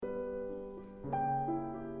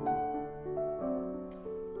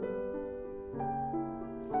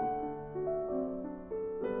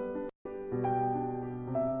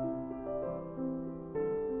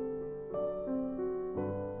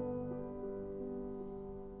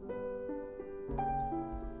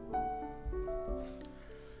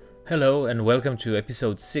Hello and welcome to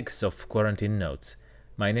episode 6 of Quarantine Notes.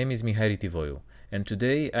 My name is Mihai Ritivoiu, and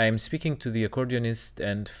today I am speaking to the accordionist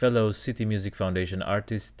and fellow City Music Foundation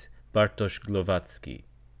artist Bartosz Glowacki.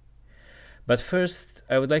 But first,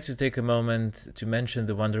 I would like to take a moment to mention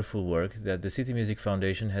the wonderful work that the City Music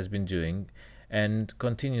Foundation has been doing and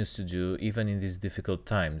continues to do even in these difficult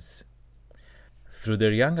times. Through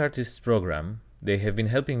their Young Artists program, they have been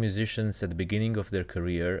helping musicians at the beginning of their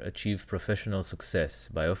career achieve professional success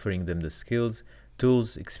by offering them the skills,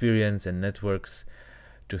 tools, experience, and networks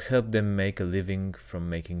to help them make a living from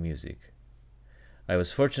making music. I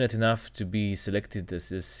was fortunate enough to be selected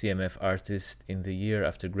as a CMF artist in the year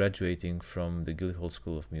after graduating from the Guildhall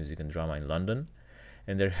School of Music and Drama in London,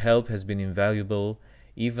 and their help has been invaluable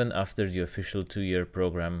even after the official 2-year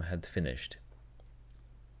program had finished.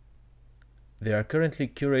 They are currently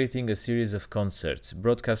curating a series of concerts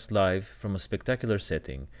broadcast live from a spectacular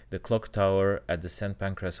setting, the Clock Tower at the St.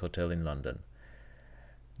 Pancras Hotel in London.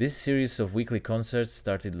 This series of weekly concerts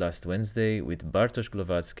started last Wednesday with Bartosz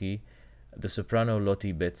Glowacki, the soprano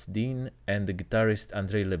Lottie Betz-Dean, and the guitarist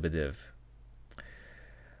Andrei Lebedev.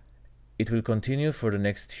 It will continue for the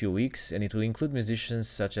next few weeks, and it will include musicians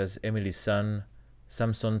such as Emily Sun,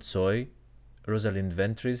 Samson Tsoi, Rosalind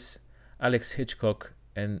Ventris, Alex Hitchcock,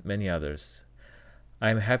 and many others. I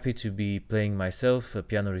am happy to be playing myself a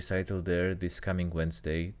piano recital there this coming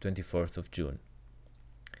Wednesday, 24th of June.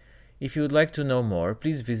 If you would like to know more,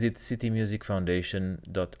 please visit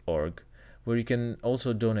citymusicfoundation.org, where you can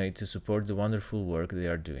also donate to support the wonderful work they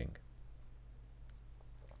are doing.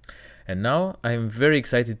 And now I am very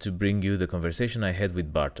excited to bring you the conversation I had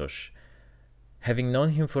with Bartosz. Having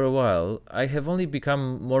known him for a while, I have only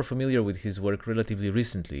become more familiar with his work relatively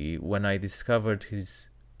recently when I discovered his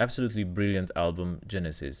absolutely brilliant album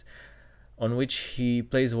Genesis, on which he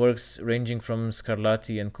plays works ranging from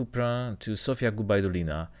Scarlatti and Couperin to Sofia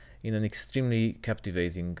Gubaidulina in an extremely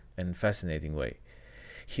captivating and fascinating way.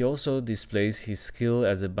 He also displays his skill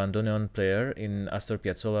as a bandoneon player in Astor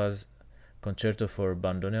Piazzolla's Concerto for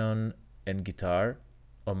Bandoneon and Guitar,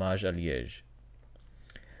 Hommage à Liège.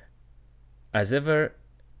 As ever,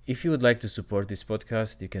 if you would like to support this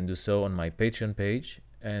podcast, you can do so on my Patreon page,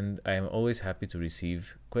 and I am always happy to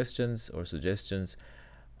receive questions or suggestions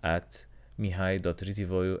at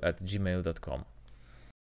mihai.ritivoiu@gmail.com.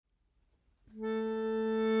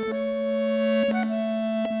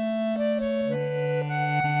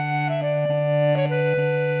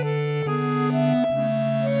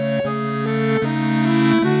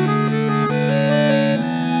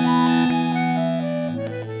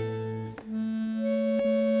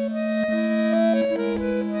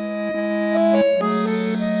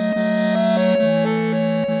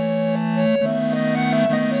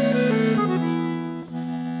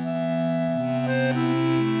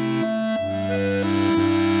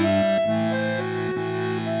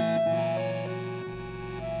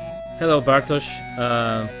 Hello, Bartosz,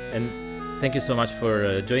 and thank you so much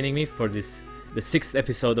for joining me for the 6th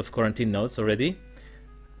episode of Quarantine Notes already.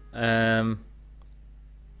 I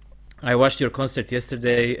watched your concert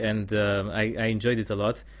yesterday, and I enjoyed it a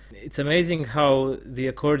lot. It's amazing how the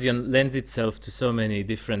accordion lends itself to so many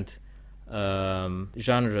different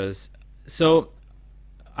genres. So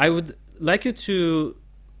I would like you to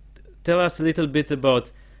tell us a little bit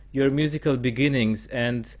about your musical beginnings,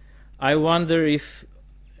 and I wonder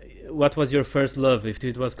what was your first love, if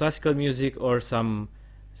it was classical music or some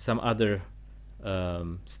other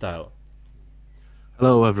style?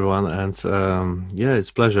 Hello, everyone, and yeah, it's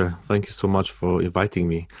a pleasure. Thank you so much for inviting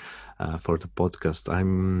me for the podcast.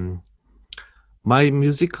 My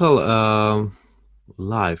musical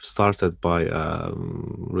life started by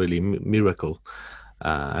really miracle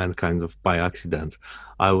and kind of by accident.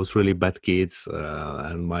 I was really bad kid,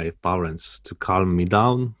 and my parents, to calm me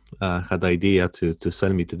down, had the idea to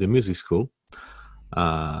send me to the music school.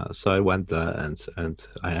 So I went there, and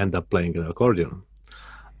I ended up playing the accordion,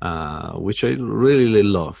 which I really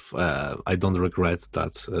love. I don't regret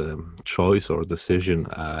that choice or decision.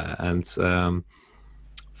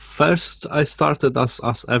 First, I started as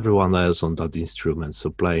everyone else on that instrument,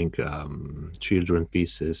 so playing children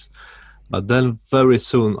pieces. But then very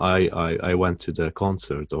soon I went to the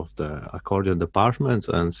concert of the accordion department,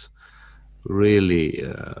 and really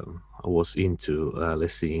I was into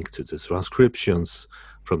listening to the transcriptions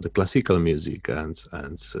from the classical music and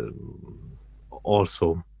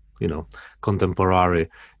also, contemporary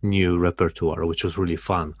new repertoire, which was really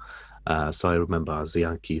fun. So I remember as a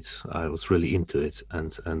young kid, I was really into it,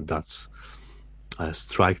 and that's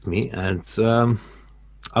struck me. And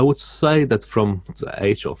I would say that from the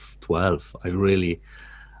age of 12, I really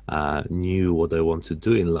knew what I want to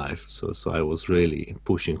do in life. So I was really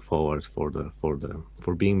pushing forward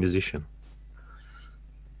for being musician.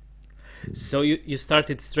 So you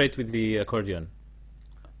started straight with the accordion.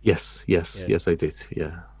 Yes, I did.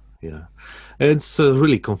 Yeah. It's a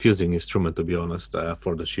really confusing instrument, to be honest,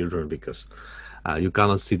 for the children, because you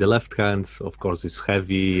cannot see the left hand. Of course, it's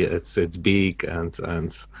heavy, it's big, and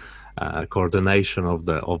coordination of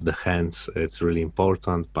the hands, it's really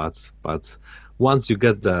important. But once you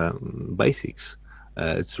get the basics,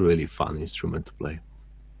 it's a really fun instrument to play.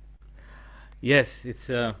 Yes, it's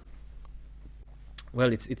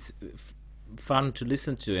well, it's fun to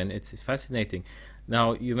listen to, and it's fascinating.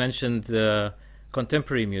 Now you mentioned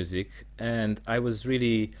contemporary music, and I was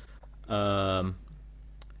really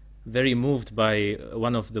very moved by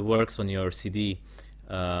one of the works on your CD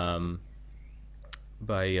um,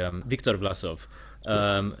 by Viktor Vlasov,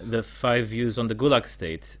 the 5 Views on the Gulag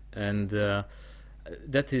State, and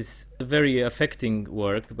that is a very affecting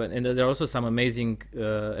work. But and there are also some amazing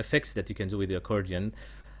effects that you can do with the accordion.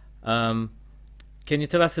 Can you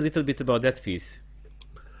tell us a little bit about that piece?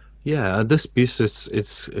 Yeah, this piece is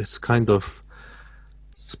it's kind of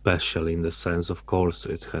special in the sense, of course,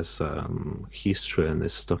 it has history and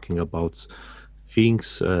it's talking about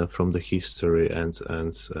things from the history and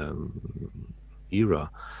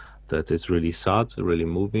era that is really sad, really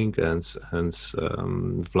moving, and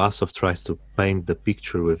Vlasov tries to paint the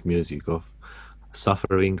picture with music of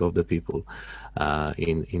suffering of the people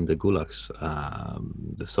in the gulags,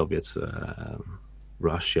 the Soviets,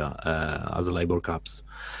 Russia, as a labor camps.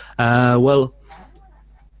 Well,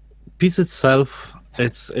 piece itself,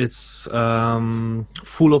 it's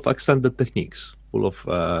full of extended techniques, full of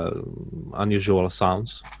unusual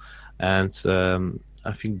sounds, and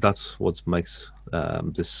I think that's what makes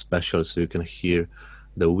this special. So you can hear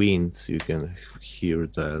the wind, you can hear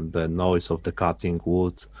the noise of the cutting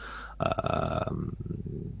wood. Um,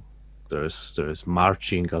 there's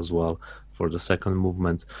marching as well for the second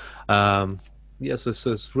movement. Yes,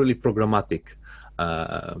 it's really programmatic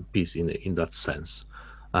piece in that sense.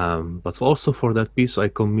 But also for that piece, I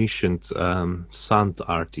commissioned sound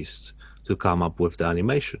artists to come up with the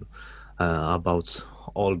animation about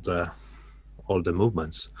all the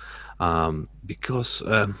movements, because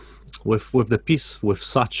with the piece with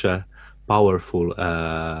such a powerful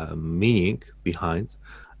meaning behind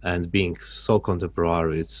and being so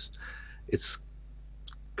contemporary, it's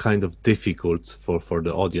kind of difficult for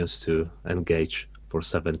the audience to engage for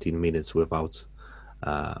 17 minutes without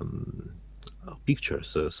a picture.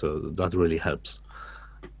 So that really helps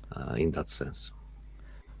in that sense.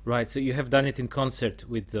 Right. So you have done it in concert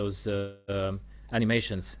with those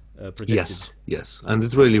animations projected. Yes, and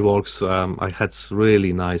it really works. I had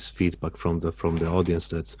really nice feedback from the audience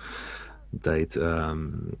that they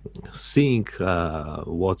seeing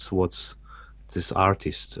what this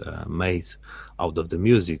artist made out of the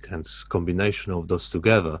music and combination of those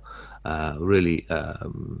together really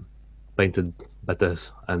painted better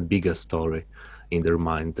and bigger story in their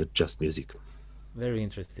mind than just music. Very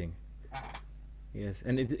interesting. Yes.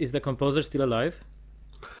 And is the composer still alive?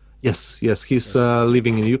 Yes, he's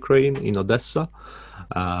living in Ukraine, in Odessa.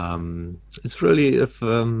 It's really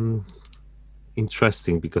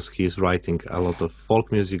interesting because he's writing a lot of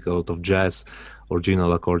folk music, a lot of jazz,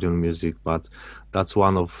 original accordion music, but that's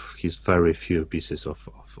one of his very few pieces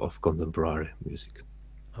of contemporary music.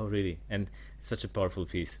 Oh, really? And it's such a powerful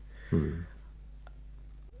piece. Hmm.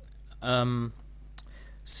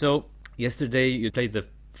 So yesterday you played the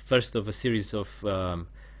first of a series of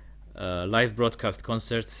live broadcast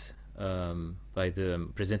concerts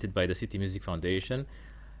presented by the City Music Foundation.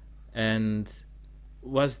 And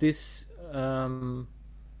was this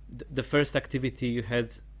the first activity you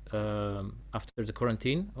had after the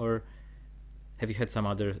quarantine, or have you had some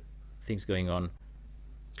other things going on?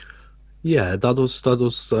 Yeah, that was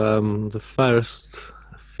the first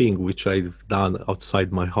thing which I've done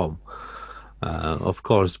outside my home. Of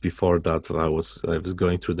course, before that, I was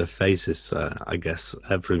going through the phases. I guess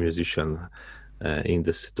every musician in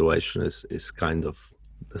this situation is kind of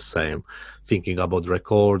the same, thinking about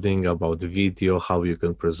recording, about the video, how you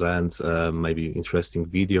can present maybe interesting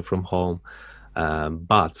video from home.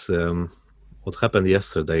 But what happened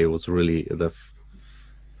yesterday was really the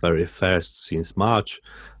very first since March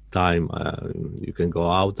time you can go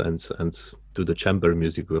out and do the chamber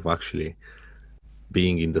music with actually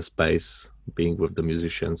being in the space, being with the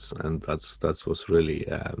musicians, and that was really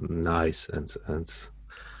nice, and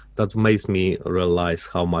that makes me realize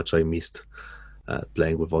how much I missed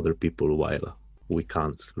playing with other people while we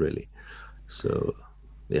can't really. So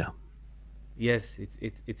yeah. Yes,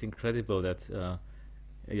 it's incredible that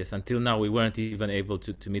yes, until now we weren't even able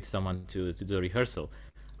to meet someone to do a rehearsal.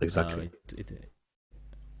 Exactly.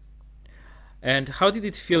 And how did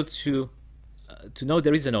it feel to know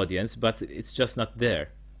there is an audience, but it's just not there?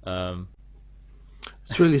 Um,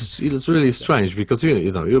 It's really strange because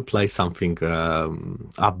you know you play something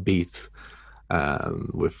upbeat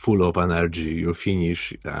with full of energy. You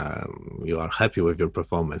finish, you are happy with your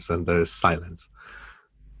performance, and there is silence,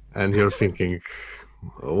 and you're thinking,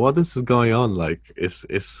 what is going on? Like,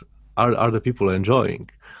 are the people enjoying,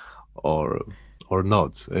 or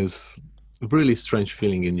not? It's a really strange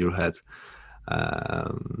feeling in your head.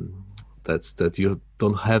 That you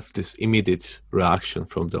don't have this immediate reaction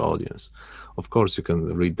from the audience. Of course, you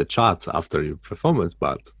can read the chats after your performance,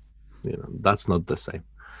 but you know that's not the same.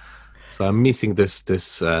 So I'm missing this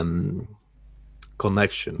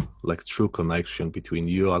connection, like true connection between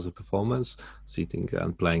you as a performance, sitting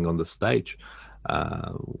and playing on the stage,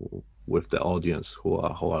 uh, with the audience who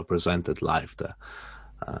are presented live there.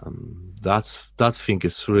 That thing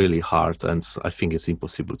is really hard, and I think it's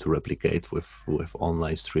impossible to replicate with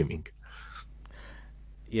online streaming.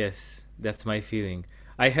 Yes, that's my feeling.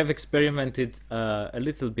 I have experimented a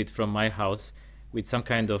little bit from my house with some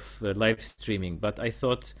kind of live streaming, but I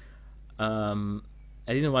thought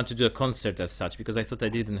I didn't want to do a concert as such because I thought I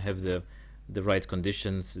didn't have the right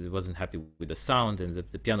conditions. I wasn't happy with the sound, and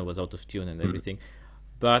the piano was out of tune and everything.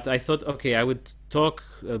 But I thought, okay, I would talk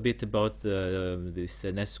a bit about this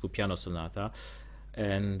Enescu piano sonata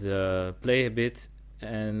and play a bit.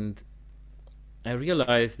 And I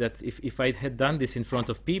realized that if I had done this in front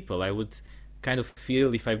of people, I would kind of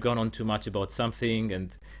feel if I've gone on too much about something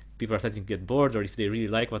and people are starting to get bored, or if they really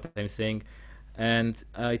like what I'm saying. And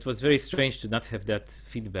it was very strange to not have that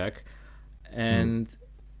feedback. And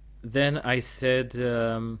then I said,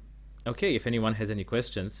 okay, if anyone has any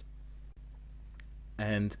questions.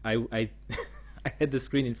 And I I had the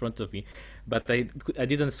screen in front of me, but I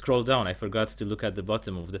didn't scroll down. I forgot to look at the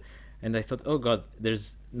bottom of the, and I thought, oh God,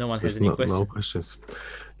 there's no one has any questions. No questions.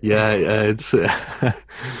 Yeah, it's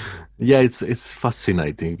yeah, it's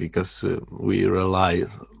fascinating because we rely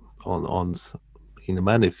on in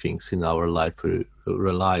many things in our life. We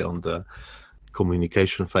rely on the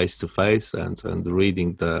communication face to face and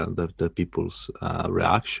reading the people's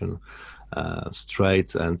reaction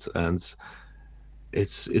straight, and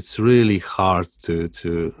it's really hard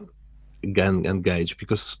to again engage,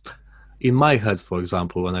 because in my head, for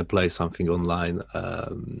example, when I play something online,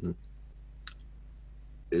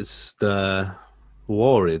 it's the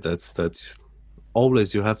worry that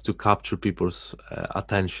always you have to capture people's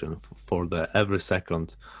attention for the every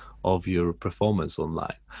second of your performance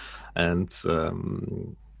online, and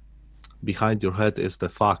behind your head is the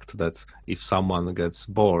fact that if someone gets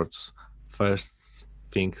bored, first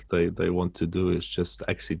thing they want to do is just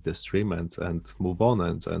exit the stream and move on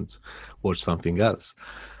and watch something else.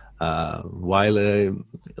 While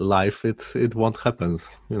live, it won't happen.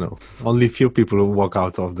 You know, only few people will walk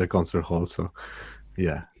out of the concert hall. So,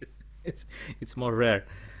 yeah, it's more rare.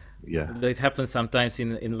 yeah, Though it happens sometimes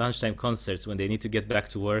in lunchtime concerts when they need to get back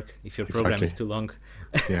to work if your program exactly. is too long.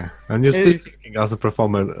 Yeah, and you're still thinking as a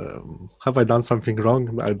performer, have I done something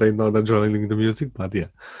wrong? Are they not enjoying the music? But yeah.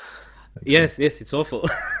 Yes, it's awful.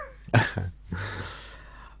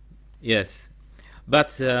 Yes,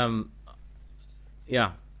 but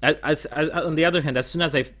yeah. As on the other hand, as soon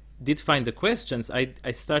as I did find the questions,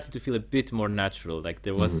 I started to feel a bit more natural, like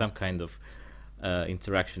there was some kind of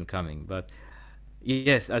interaction coming. But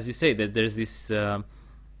yes, as you say, that there's this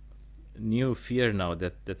new fear now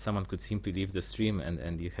that someone could simply leave the stream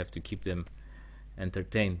and you have to keep them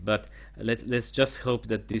entertained. But let's just hope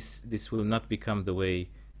that this will not become the way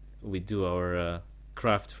we do our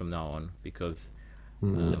craft from now on, because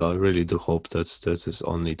I really do hope that this is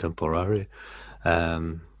only temporary.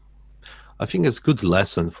 I think it's a good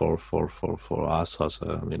lesson for us as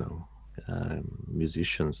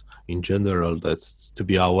musicians in general, that's to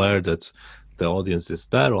be aware that the audience is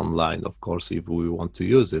there online, of course, if we want to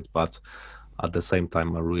use it, but at the same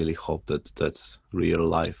time I really hope that real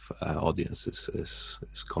life audience is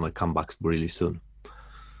gonna come back really soon.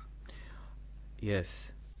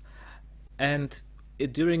 yes. And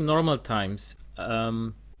during normal times,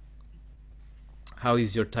 how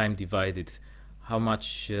is your time divided? How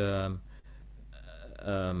much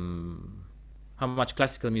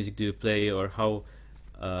classical music do you play, or how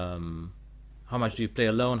much do you play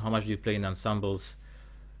alone? How much do you play in ensembles?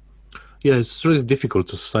 Yeah, it's really difficult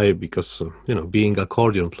to say because being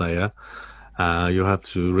accordion player, you have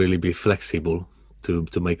to really be flexible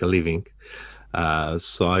to make a living.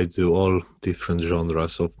 So I do all different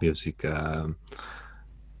genres of music.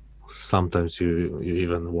 sometimes you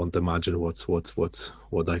even won't imagine what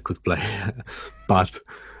I could play. But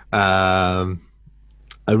I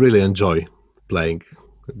really enjoy playing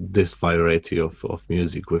this variety of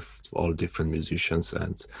music with all different musicians,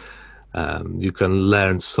 and you can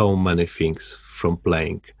learn so many things from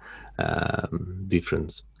playing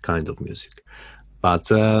different kind of music.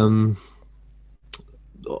 But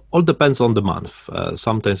all depends on the month.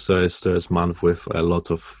 Sometimes there's month with a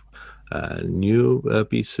lot of new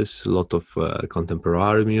pieces, a lot of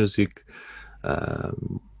contemporary music,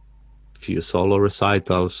 few solo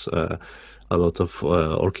recitals, a lot of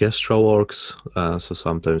orchestral works. So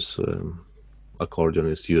sometimes accordion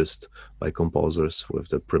is used by composers with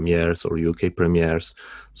the premieres or UK premieres.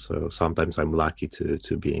 So sometimes I'm lucky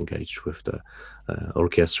to be engaged with the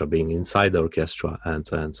orchestra, being inside the orchestra and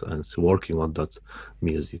working on that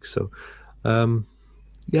music. So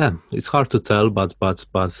yeah, it's hard to tell, but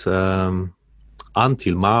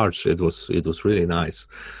until March it was really nice,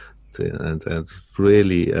 and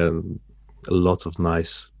really a lot of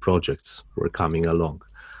nice projects were coming along,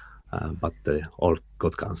 but they all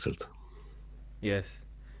got cancelled. Yes,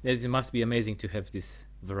 it must be amazing to have this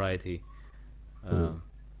variety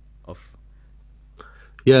of.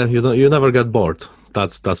 Yeah, you never get bored.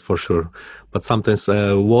 That's for sure. But sometimes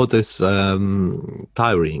what is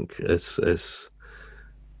tiring is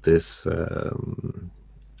this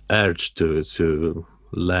urge to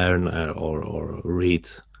learn or read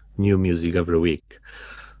new music every week.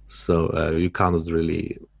 So you cannot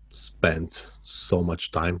really spend so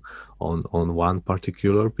much time on one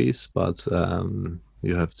particular piece, but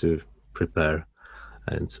you have to prepare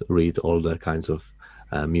and read all the kinds of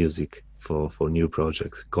music for new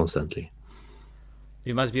projects constantly.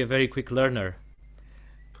 You must be a very quick learner.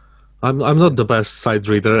 I'm not the best sight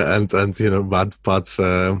reader, and you know, but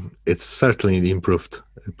it's certainly improved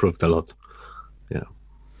a lot. Yeah.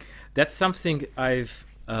 That's something I've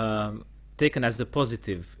taken as the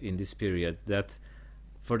positive in this period, that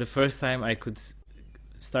for the first time I could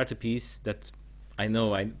start a piece that I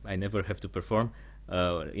know I never have to perform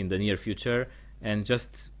in the near future, and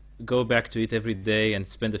just go back to it every day and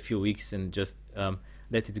spend a few weeks and just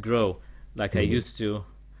let it grow like I used to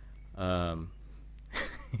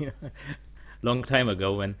long time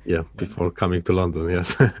ago when before coming to London.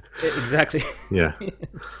 Yes. exactly. Yeah.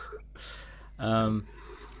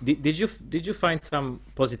 Did you find some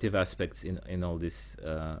positive aspects in all this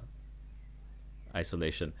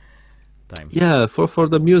isolation time? Yeah, for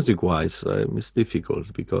the music wise, it's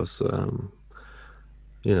difficult because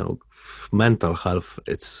you know, mental health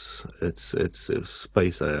it's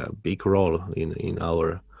plays a big role in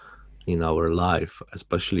our life,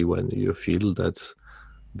 especially when you feel that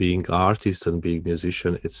being artist and being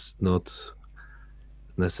musician, it's not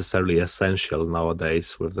necessarily essential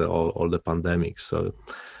nowadays with all the pandemic. So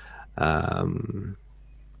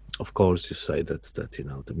of course you say that you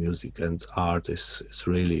know, the music and art is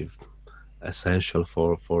really essential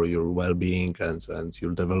for your well-being and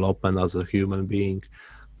your development as a human being,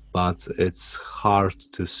 but it's hard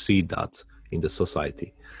to see that in the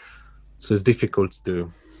society. So it's difficult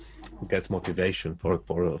to get motivation for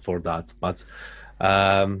that. But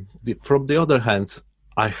from the other hand,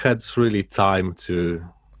 I had really time to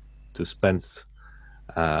spend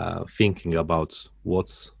thinking about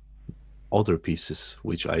what other pieces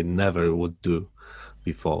which I never would do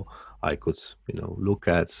before I could, you know, look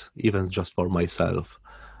at, even just for myself,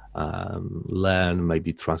 learn,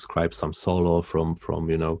 maybe transcribe some solo from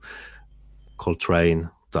you know, Coltrane.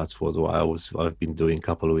 That's what I've been doing a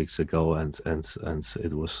couple of weeks ago, and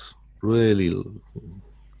it was really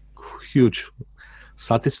huge,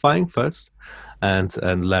 satisfying first,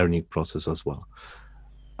 and learning process as well.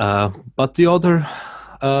 But the other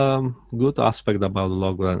good aspect about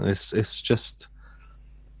lockdown is just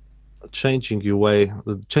changing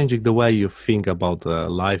the way you think about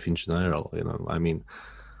life in general. You know, I mean,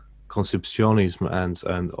 consumptionism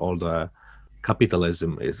and all the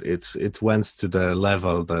capitalism it went to the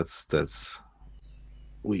level that's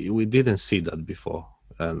we didn't see that before,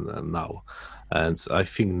 and now, and I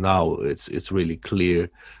think now it's really clear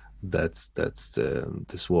that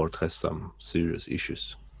this world has some serious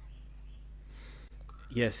issues.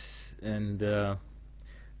 Yes, and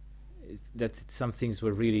that some things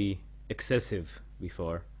were really excessive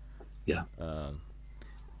before. Yeah.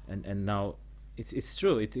 And now it's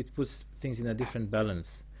true. It puts things in a different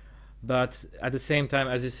balance. But at the same time,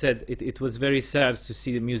 as you said, it was very sad to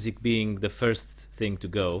see the music being the first thing to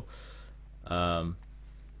go.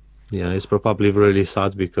 Yeah, it's probably really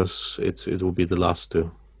sad because it will be the last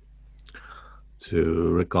to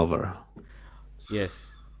recover. Yes.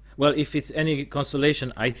 Well, if it's any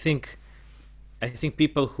consolation, I think I think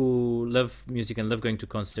people who love music and love going to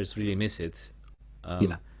concerts really miss it.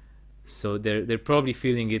 Yeah. Um, so they're probably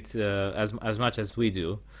feeling it as much as we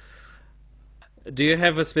do. Do you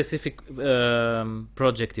have a specific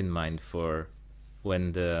project in mind for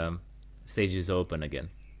when the stage is open again?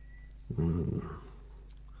 Mm,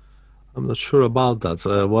 I'm not sure about that.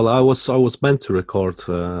 Well, I was meant to record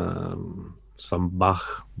some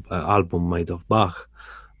Bach album made of Bach,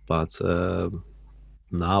 but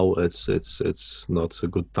now it's not a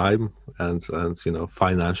good time, and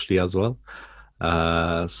financially as well.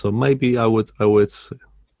 So maybe I would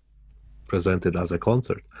present it as a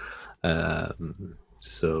concert.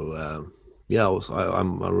 Yeah,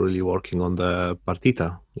 I'm really working on the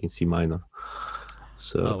partita in C minor.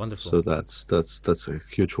 Oh, So wonderful. so that's a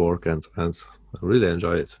huge work, and I really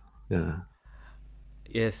enjoy it. Yeah.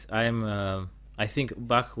 Yes, I'm. I think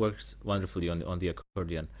Bach works wonderfully on the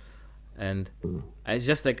accordion, and Mm. I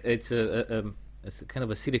just like it's kind of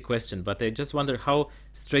a silly question, but I just wonder how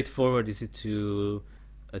straightforward is it to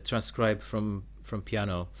transcribe from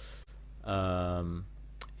piano? Um,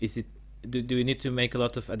 is it do you need to make a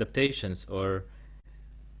lot of adaptations, or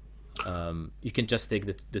you can just take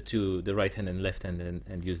the right hand and left hand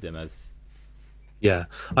and use them as Yeah,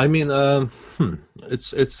 I mean,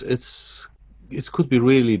 it's it could be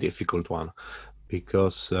really difficult one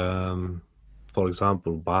because, for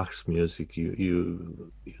example, Bach's music,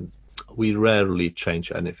 we rarely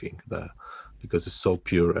change anything there because it's so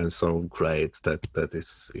pure and so great that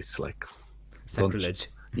is like don't sacrilege?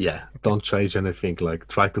 don't change anything. Like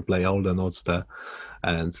try to play all the notes there,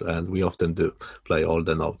 and we often do play all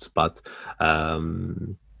the notes, but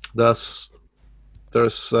um, there's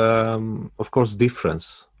of course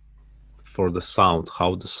difference for the sound,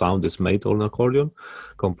 how the sound is made on accordion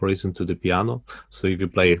comparison to the piano. So if you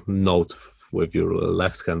play note with your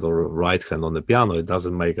left hand or right hand on the piano, it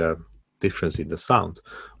doesn't make a difference in the sound,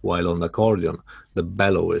 while on accordion the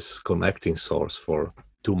bellow is connecting source for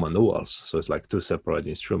two manuals, so it's like two separate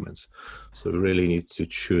instruments. So you really need to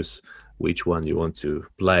choose which one you want to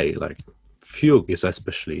play. Like fugue is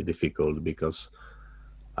especially difficult because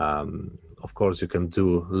of course you can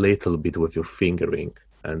do little bit with your fingering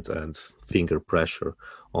and finger pressure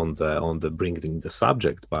on the bringing the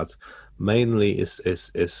subject, but mainly is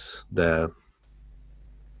the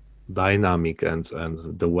dynamic and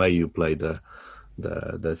the way you play the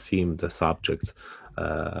theme, the subject,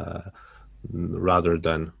 uh, rather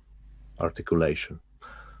than articulation.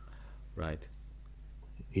 Right.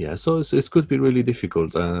 Yeah, so it could be really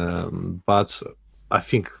difficult, but I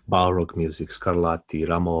think Baroque music, Scarlatti,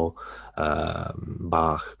 Rameau,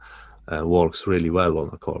 Bach, works really well on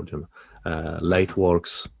accordion. Late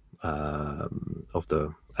works of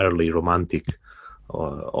the early Romantic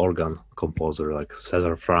organ composer like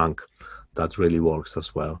César Franck, that really works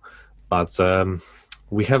as well. But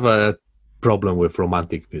we have a problem with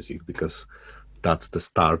Romantic music because that's the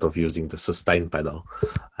start of using the sustain pedal,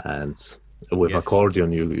 and with Yes.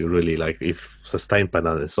 accordion you really like, if sustain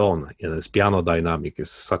pedal is on, this piano dynamic is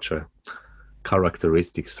such a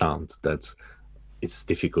characteristic sound that it's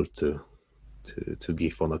difficult to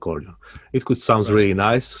give on accordion. It could sound Right. really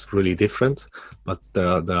nice, really different, but there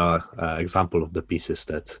are example of the pieces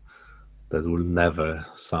that will never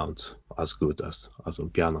sound as good as on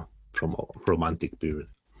piano from Romantic period.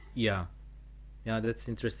 Yeah. Yeah, that's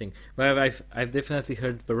interesting. Well, I've definitely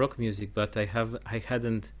heard Baroque music, but I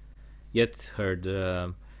hadn't yet heard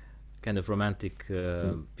kind of romantic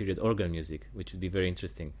Mm. period organ music, which would be very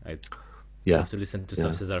interesting. I'd Yeah, love to listen to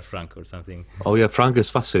some yeah. César Franck or something. Oh yeah, Frank is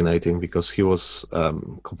fascinating because he was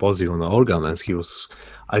composing on the organ, and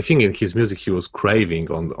I think in his music, he was craving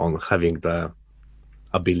on having the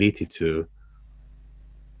ability to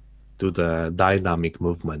do the dynamic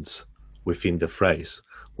movements within the phrase,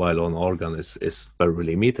 while on organ is very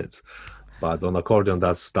limited. But on accordion,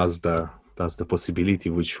 that's the possibility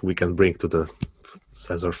which we can bring to the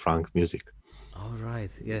César Franck music. All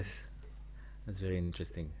right. Yes, that's very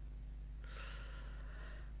interesting.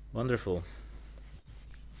 Wonderful.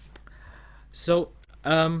 So,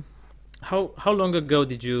 um, how long ago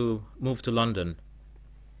did you move to London?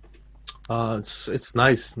 It's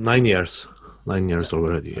nice. 9 years, 9 years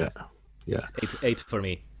already. Yeah, yeah. It's eight for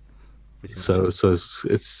me. Pretty much. So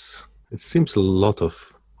it seems a lot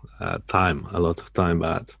of time,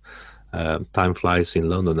 but time flies in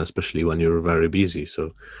London, especially when you're very busy.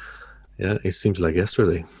 So yeah, it seems like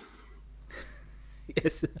yesterday.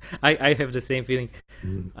 Yes, I have the same feeling.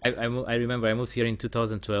 Mm. I remember I moved here in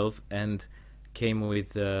 2012 and came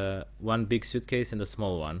with one big suitcase and a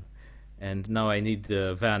small one, and now I need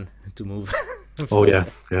the van to move. Oh So yeah,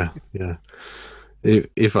 yeah, yeah,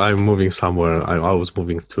 if I'm moving somewhere, I was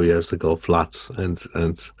moving 2 years ago, flats, and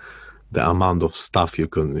the amount of stuff you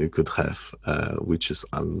could have, which is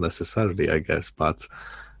unnecessarily, I guess, but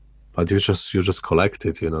you just collect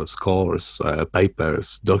it, scores,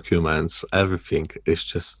 papers, documents, everything. It's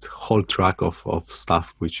just whole track of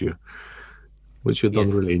stuff which you don't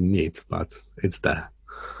Yes, really need, but it's there.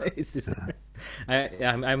 it's just. I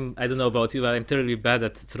don't know about you, but I'm terribly bad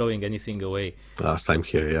at throwing anything away. Same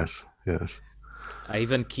here, yes, yes. I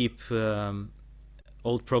even keep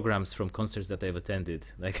old programs from concerts that I've attended.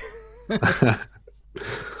 Like,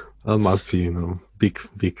 That must be,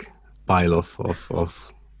 big pile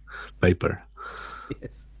of paper.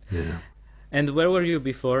 yes. Yeah. And where were you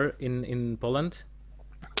before in Poland?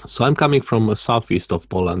 So I'm coming from southeast of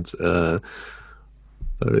Poland,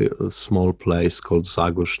 very small place called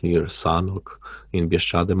Zagórz near Sanok in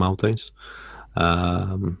Bieszczady Mountains.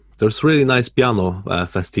 There's really nice piano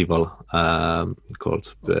festival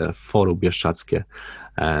called Forum Bieszczadzkie,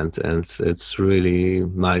 and it's really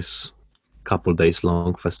nice couple days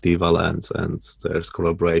long festival, and there's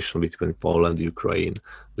collaboration between Poland, Ukraine,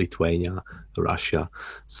 Lithuania, Russia.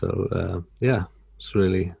 So yeah, it's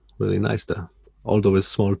really nice there. Although it's a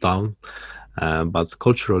small town, but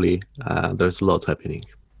culturally there's a lot happening.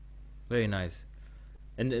 Very nice.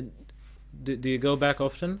 And do you go back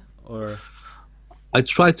often or? I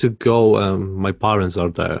try to go. My parents are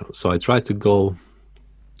there, so I try to go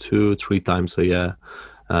 2, 3 times a year.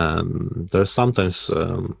 There's sometimes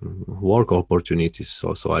work opportunities,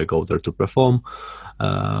 so I go there to perform,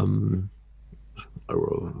 um,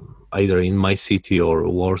 either in my city or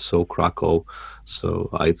Warsaw, Krakow. So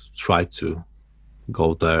I try to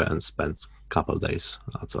go there and spend a couple days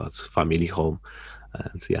at family home,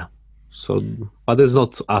 and yeah. So, but it's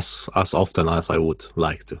not as often as I would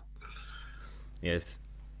like to. Yes,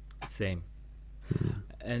 same.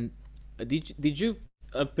 And did you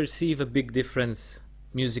perceive a big difference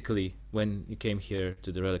musically when you came here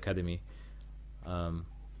to the Royal Academy? Um,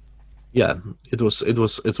 Yeah, it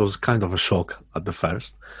was kind of a shock at the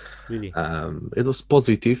first. really? It was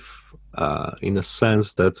positive in a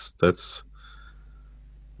sense that that's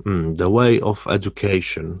the way of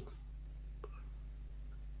education.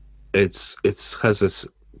 It has its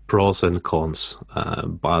pros and cons,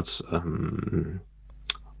 but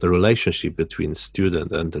the relationship between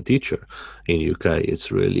student and the teacher in UK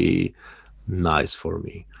is really nice for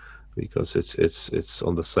me because it's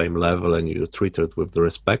on the same level and you treat it with the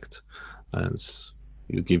respect and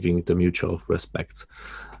you're giving the mutual respect.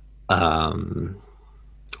 Um,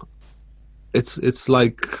 it's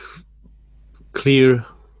like clear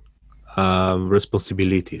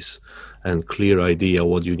responsibilities and clear idea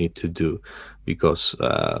what you need to do because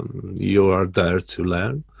you are there to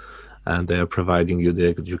learn and they are providing you the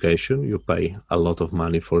education. You pay a lot of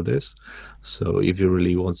money for this, so if you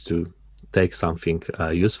really want to take something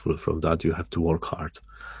useful from that, you have to work hard.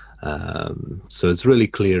 So it's really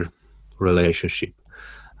clear relationship.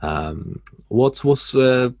 What was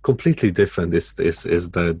completely different is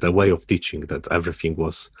the way of teaching, that everything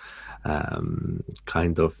was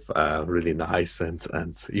kind of really nice,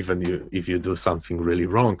 and even if you do something really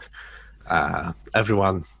wrong,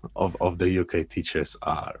 everyone of the UK teachers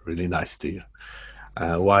are really nice to you.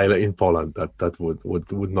 While in Poland, that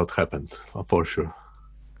would not happen for sure.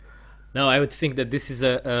 No, I would think that this is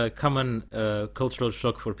a common cultural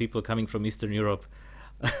shock for people coming from Eastern Europe.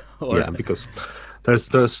 Or Yeah, because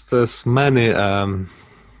there's many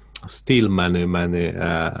still many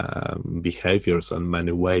behaviors and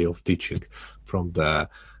many way of teaching from the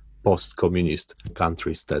post-communist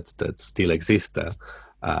countries that still exist there.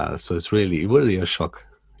 So it's really a shock.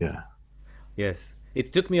 Yeah, yes,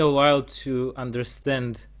 it took me a while to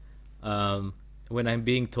understand when I'm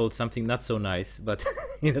being told something not so nice, but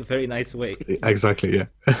in a very nice way. exactly. Yeah.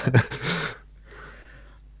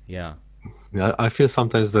 Yeah. Yeah, I feel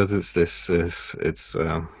sometimes that it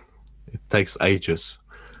takes ages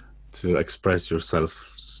to express yourself,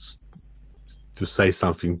 to say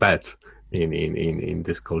something bad in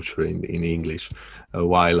this culture in English,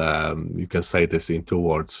 while you can say this in 2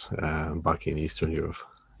 words back in Eastern Europe.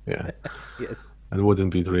 Yeah, Yes. and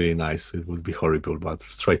wouldn't be really nice. It would be horrible, but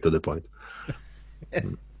straight to the point.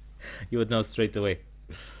 Yes. You would know straight away.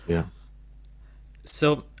 Yeah.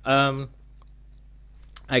 So,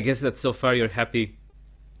 I guess that so far you're happy.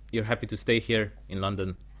 You're happy to stay here in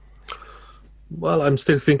London. Well, I'm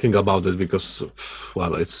still thinking about it because,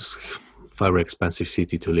 well, it's a very expensive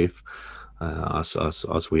city to live,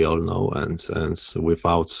 as we all know, and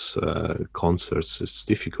without concerts, it's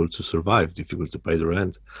difficult to survive, difficult to pay the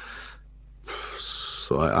rent.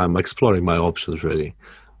 So I'm exploring my options really.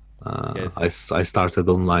 Yes. I started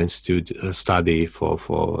online study for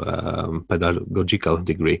pedagogical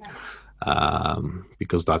degree,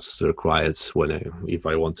 because that's required if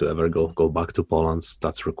I want to ever go back to Poland.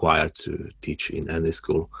 That's required to teach in any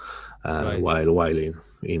school. Right. While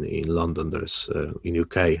in London, there's in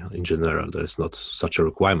UK in general, there's not such a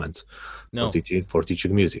requirement No. for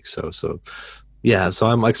teaching music. So yeah, so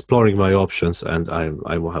I'm exploring my options, and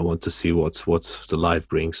I want to see what the life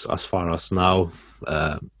brings. As far as now,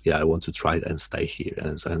 yeah, I want to try and stay here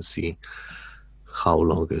and see how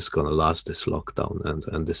long it's gonna last, this lockdown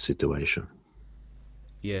and this situation.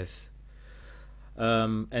 Yes.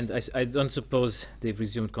 And I don't suppose they've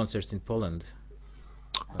resumed concerts in Poland.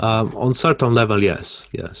 On certain level, yes,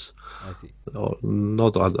 yes. I see.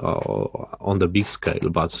 Not on the big scale,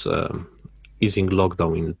 but easing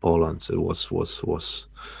lockdown in Poland was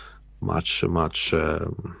much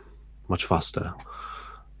faster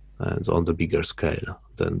and on the bigger scale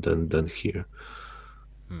than here.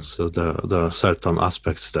 So there are certain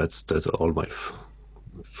aspects that all my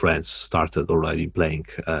friends started already playing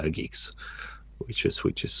gigs, which is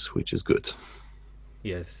good.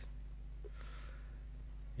 Yes.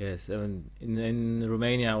 Yes. In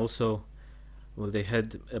Romania also, well, they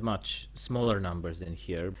had a much smaller numbers than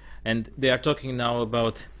here, and they are talking now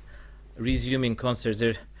about resuming concerts.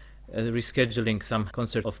 They're rescheduling some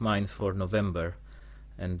concert of mine for November,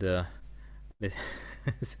 and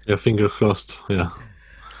Yeah, finger crossed. Yeah.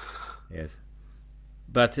 yes.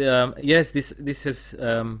 But yes, this has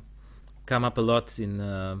come up a lot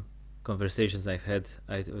in conversations I've had.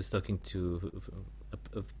 I was talking to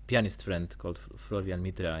a pianist friend called Florian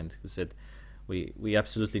Mitra, and who said we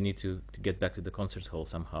absolutely need to get back to the concert hall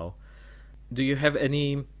somehow. Do you have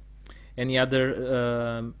any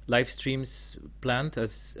other live streams planned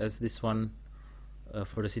as this one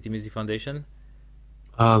for the City Music Foundation?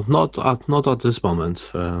 Not at this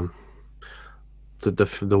moment.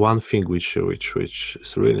 The one thing which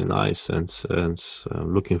is really nice and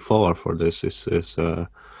looking forward for this is a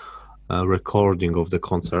recording of the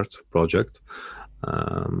concert project.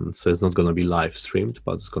 So it's not going to be live streamed,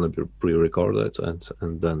 but it's going to be pre-recorded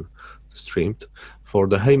and then streamed for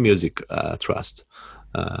the Hey Music Trust.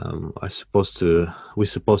 We supposed to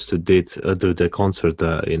do the concert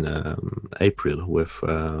in April with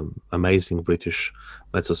amazing British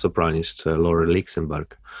mezzo-sopranist Laura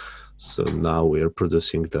Lichtenberg. So now we are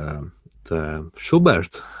producing the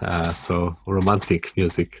Schubert, so romantic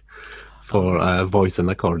music for voice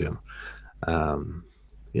and accordion.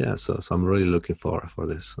 Yeah, so I'm really looking for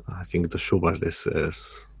this. I think the Schubert is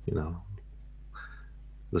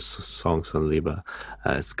the songs on Liebe.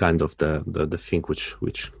 It's kind of the thing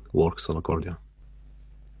which works on accordion.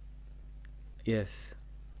 Yes.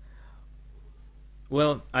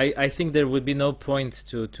 Well, I think there would be no point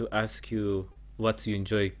to ask you what you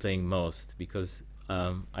enjoy playing most, because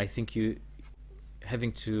I think you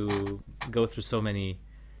having to go through so many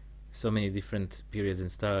different periods and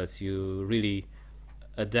styles, you really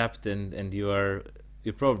adapt, and you're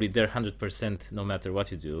probably there 100% no matter what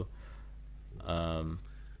you do.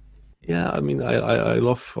 Yeah, I mean, I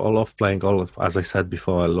love playing as I said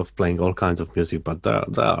before, I love playing all kinds of music, but there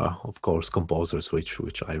are of course composers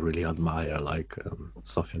which I really admire, like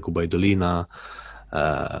Sofia Gubaidulina,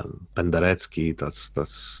 Penderecki. That's the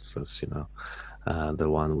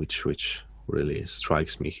one which really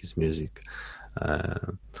strikes me, his music.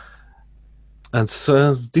 And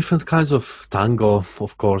different kinds of tango,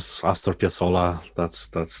 of course, Astor Piazzolla. That's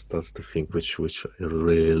the thing which I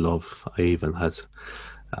really love. I even had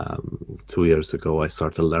 2 years ago I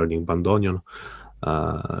started learning bandoneon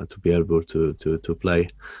to be able to play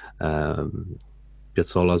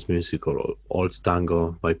Piazzolla's music or old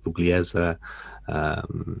tango by Pugliese,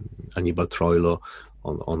 Annibal Troilo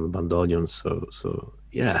on bandoneon. So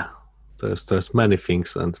yeah, there's many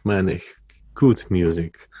things and many good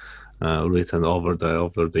music written over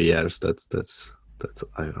the years that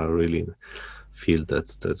I really feel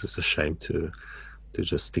that it's a shame to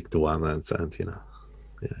just stick to one and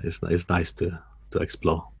yeah, it's nice to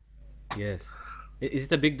explore. Yes. Is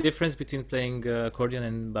it a big difference between playing accordion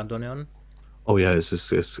and bandoneon? Oh yeah,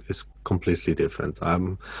 it's completely different.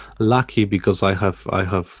 I'm lucky because I have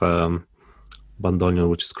bandoneon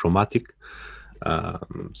which is chromatic,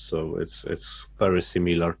 so it's very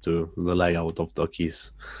similar to the layout of the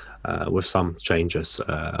keys, with some changes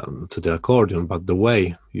to the accordion, but the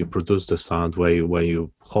way you produce the sound, way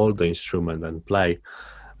you hold the instrument and play,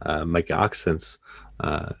 make accents,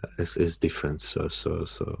 is different. So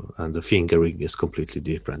and the fingering is completely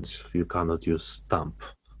different. You cannot use thumb,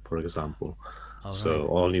 for example. All So right.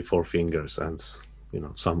 only 4 fingers, and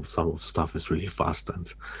some of stuff is really fast,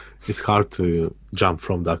 and it's hard to jump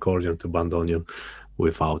from the accordion to bandoneon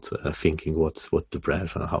without thinking what to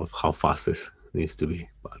press and how fast this needs to be.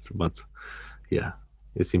 But yeah,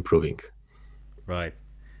 it's improving. Right.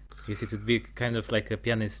 Yes, it would be kind of like a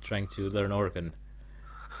pianist trying to learn organ,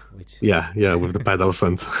 which Yeah, with the pedals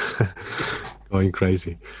and going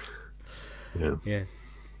crazy. Yeah.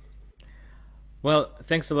 Well,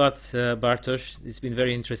 thanks a lot, Bartosz. It's been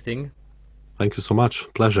very interesting. Thank you so much.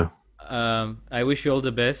 Pleasure. I wish you all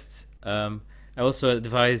the best. I also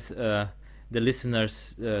advise the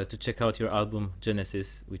listeners to check out your album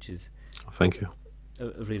Genesis, which is Thank you.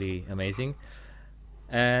 really amazing.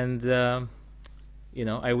 And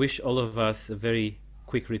I wish all of us a very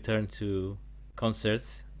quick return to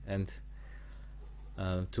concerts and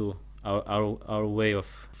to our way of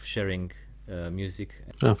sharing music.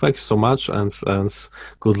 Thank you so much, and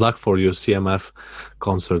good luck for your CMF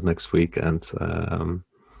concert next week. And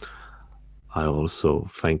I also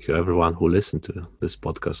thank you, everyone who listened to this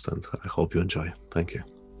podcast, and I hope you enjoy. Thank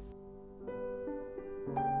you.